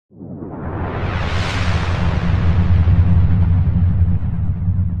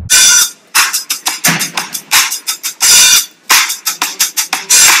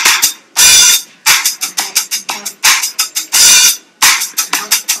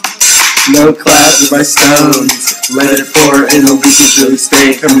No clouds by stones. Let it pour and the leakage really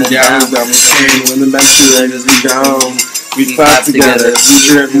stay coming down. When the menstruators we down. We clap together, we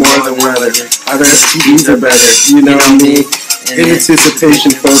drip more than weather. Other STDs are better, you know me. In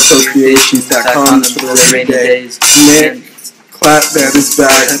anticipation, procreations.com for the rainy days. Nick, clap that is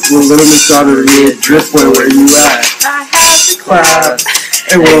back. We'll little Miss Gonorrhea, driftway where you at. I have to Clap,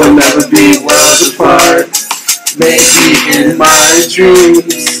 and we'll never be worlds apart. Maybe in my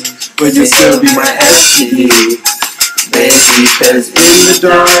dreams, but you'll still be my STD. Baby, cause in the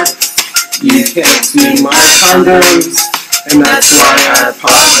dark, you can't see my condoms. And that's why I pop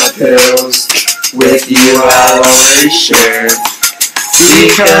my pills. With you I'll always share.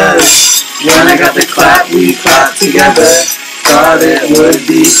 Because when I got the clap, we clapped together. Thought it would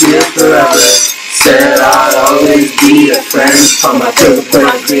be here forever. Said I'd always be a friend. Pop my pill to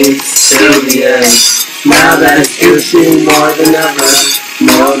play clean till the end. Now that it's itching more than ever,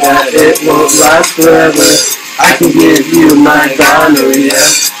 know that it won't last forever. I can give you my gonorrhea.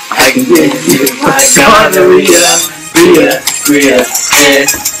 I can give you my gonorrhea. Rhea,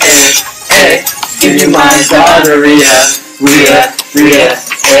 give you my gonorrhea. Rhea,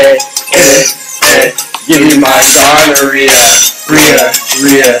 give you my gonorrhea.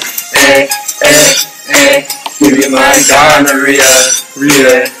 Rhea, give you my gonorrhea.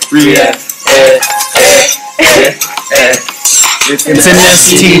 Rhea, It's an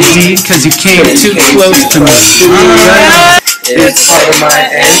STD because you came too close to me. It's part of my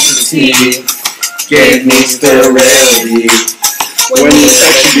entity. Gave me sterility. When the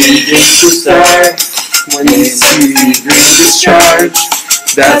section begins to start, when you see the green discharge,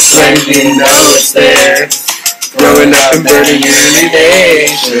 that's when you know it's there. Growing up and burning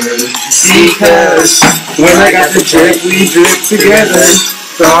urination. Because when I got the drip, we dripped together.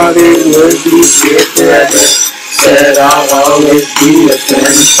 Thought it would be here forever. Said I'll always be a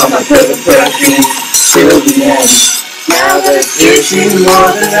friend. On my brother prepping till the end. Now that it's itching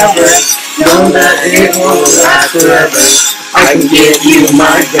more than ever, know that it won't last forever. I can give you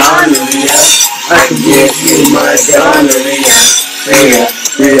my gonorrhea. I can give you my gonorrhea. Rhea,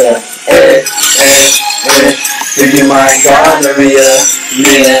 give you my gonorrhea.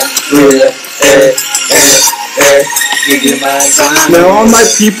 Rhea, give you my gonorrhea. Now all my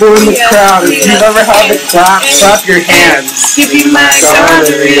people in the crowd, if you've ever had the clap, clap your hands. give you my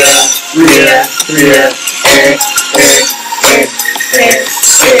gonorrhea. Rhea,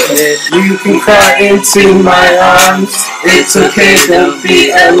 you can cry into my arms. It's okay, don't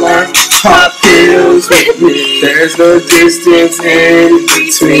be alarmed. Pop pills with me. There's no distance in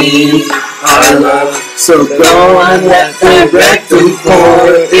between our love. So go and let the rectum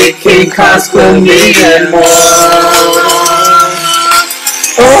pour. It can cost chlamydia more.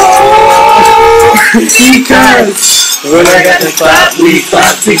 Oh, because when I got the clap, we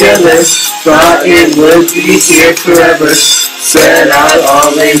clapped together. Thought it would be here forever. Said I'd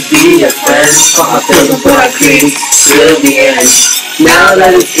always be a friend. Pop my pill and put cream till the end. Now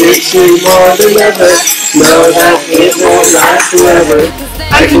that it's itching more than ever, know that it won't last forever.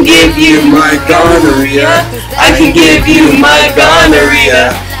 I can give you my gonorrhea. I can give you my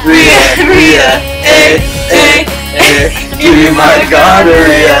gonorrhea. Rhea, give you my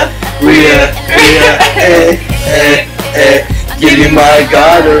gonorrhea. Rhea, give you my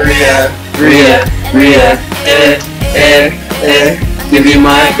gonorrhea. Rhea, give you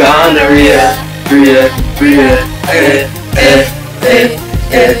my gonorrhea. Rhea,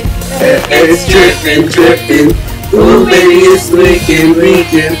 it's dripping. Ooh, baby, it's leaking.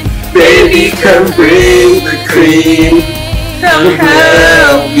 Baby, come bring the cream. Come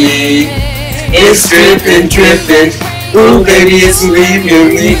help me. It's dripping. Ooh, baby, it's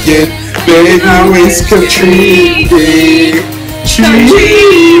leaking. Baby, it's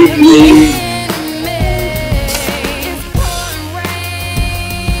treat me.